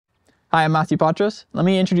Hi, I'm Mathieu Poitras. Let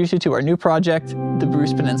me introduce you to our new project, the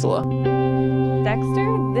Bruce Peninsula.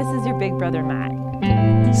 Dexter, this is your big brother,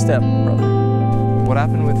 Matt. Step brother. What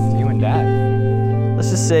happened with you and Dad? Let's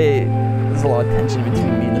just say there's a lot of tension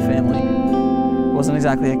between me and the family. It wasn't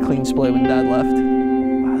exactly a clean split when Dad left.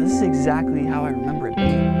 Wow, this is exactly how I remember it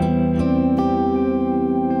being.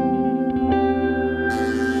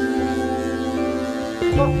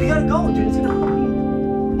 Look, we gotta go, dude. It's gonna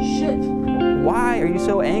rain. Shit. Why are you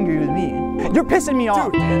so angry with me? You're pissing me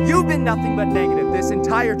off, man. You've been nothing but negative this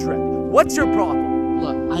entire trip. What's your problem?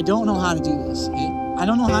 Look, I don't know how to do this. I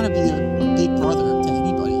don't know how to be a big brother to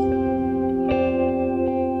anybody.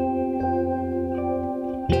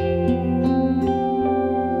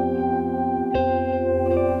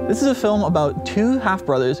 This is a film about two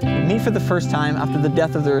half-brothers who meet for the first time after the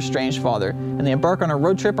death of their estranged father, and they embark on a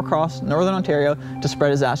road trip across northern Ontario to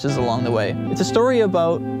spread his ashes along the way. It's a story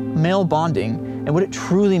about male bonding and what it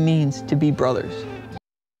truly means to be brothers.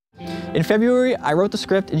 In February, I wrote the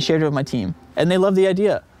script and shared it with my team, and they loved the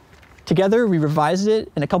idea. Together, we revised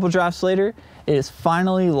it, and a couple drafts later, it is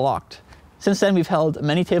finally locked. Since then, we've held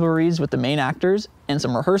many table reads with the main actors and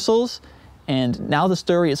some rehearsals, and now the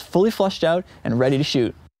story is fully fleshed out and ready to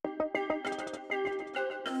shoot.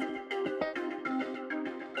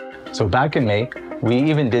 So back in May, we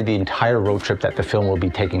even did the entire road trip that the film will be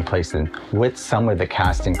taking place in with some of the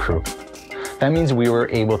cast and crew. That means we were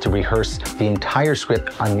able to rehearse the entire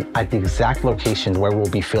script at the exact location where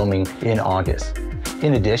we'll be filming in August.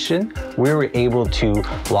 In addition, we were able to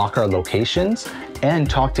lock our locations and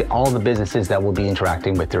talk to all the businesses that we'll be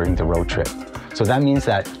interacting with during the road trip. So that means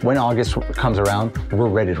that when August comes around, we're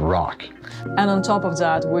ready to rock. And on top of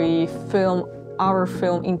that, we film our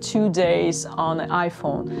film in 2 days on an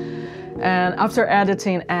iPhone. And after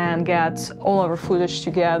editing and get all our footage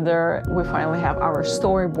together, we finally have our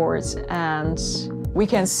storyboards, and we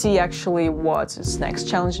can see actually what is next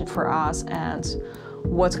challenging for us and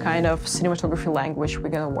what kind of cinematography language we're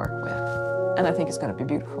gonna work with. And I think it's gonna be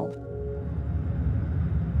beautiful.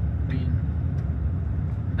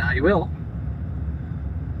 Now you will.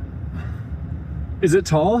 Is it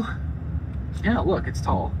tall? Yeah, look, it's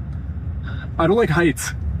tall. I don't like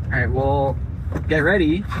heights. All right, well, get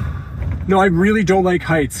ready. No, I really don't like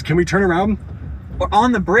heights. Can we turn around? We're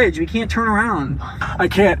on the bridge, we can't turn around. I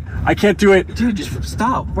can't do it. Dude, just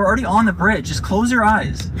stop. We're already on the bridge. Just close your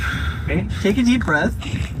eyes. Okay? Take a deep breath.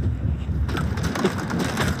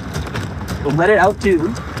 We'll let it out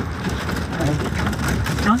too.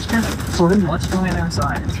 Just float and let's go on the other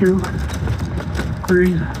side. 2,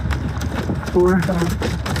 3, 4,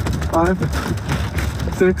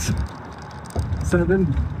 5, 6,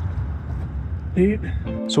 7, 8.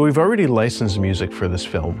 So we've already licensed music for this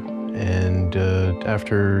film, and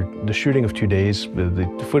after the shooting of 2 days,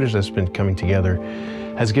 the footage that's been coming together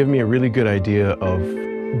has given me a really good idea of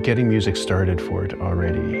getting music started for it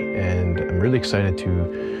already, and I'm really excited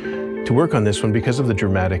to work on this one because of the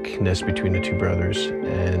dramaticness between the two brothers,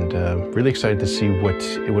 and really excited to see what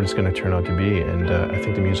it's going to turn out to be, and I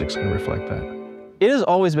think the music's going to reflect that. It has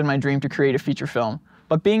always been my dream to create a feature film,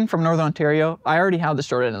 but being from Northern Ontario, I already have the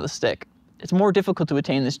short end of the stick. It's more difficult to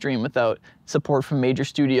attain this dream without support from major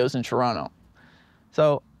studios in Toronto.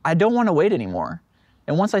 So I don't want to wait anymore.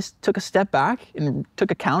 And once I took a step back and took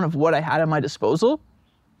account of what I had at my disposal,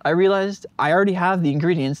 I realized I already have the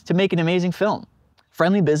ingredients to make an amazing film.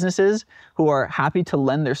 Friendly businesses who are happy to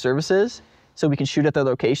lend their services so we can shoot at their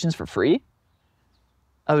locations for free,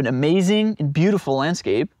 an amazing and beautiful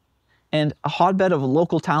landscape, and a hotbed of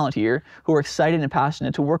local talent here who are excited and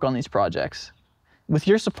passionate to work on these projects. With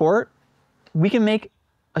your support, we can make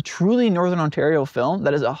a truly Northern Ontario film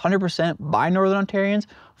that is 100% by Northern Ontarians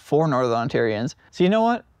for Northern Ontarians. So you know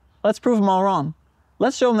what? Let's prove them all wrong.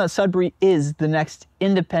 Let's show them that Sudbury is the next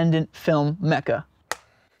independent film mecca.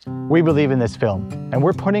 We believe in this film, and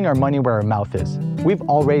we're putting our money where our mouth is. We've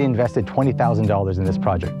already invested $20,000 in this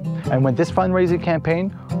project, and with this fundraising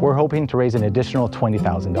campaign, we're hoping to raise an additional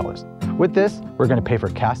 $20,000. With this, we're going to pay for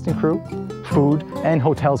cast and crew, food, and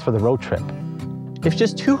hotels for the road trip. If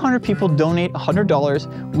just 200 people donate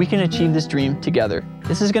 $100, we can achieve this dream together.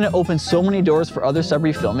 This is going to open so many doors for other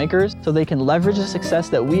Sudbury filmmakers so they can leverage the success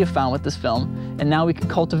that we have found with this film, and now we can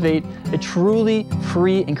cultivate a truly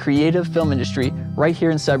free and creative film industry right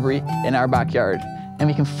here in Sudbury in our backyard. And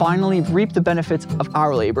we can finally reap the benefits of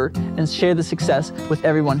our labor and share the success with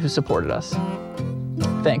everyone who supported us.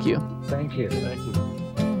 Thank you. Thank you.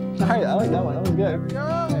 All right, I like that one. That was good.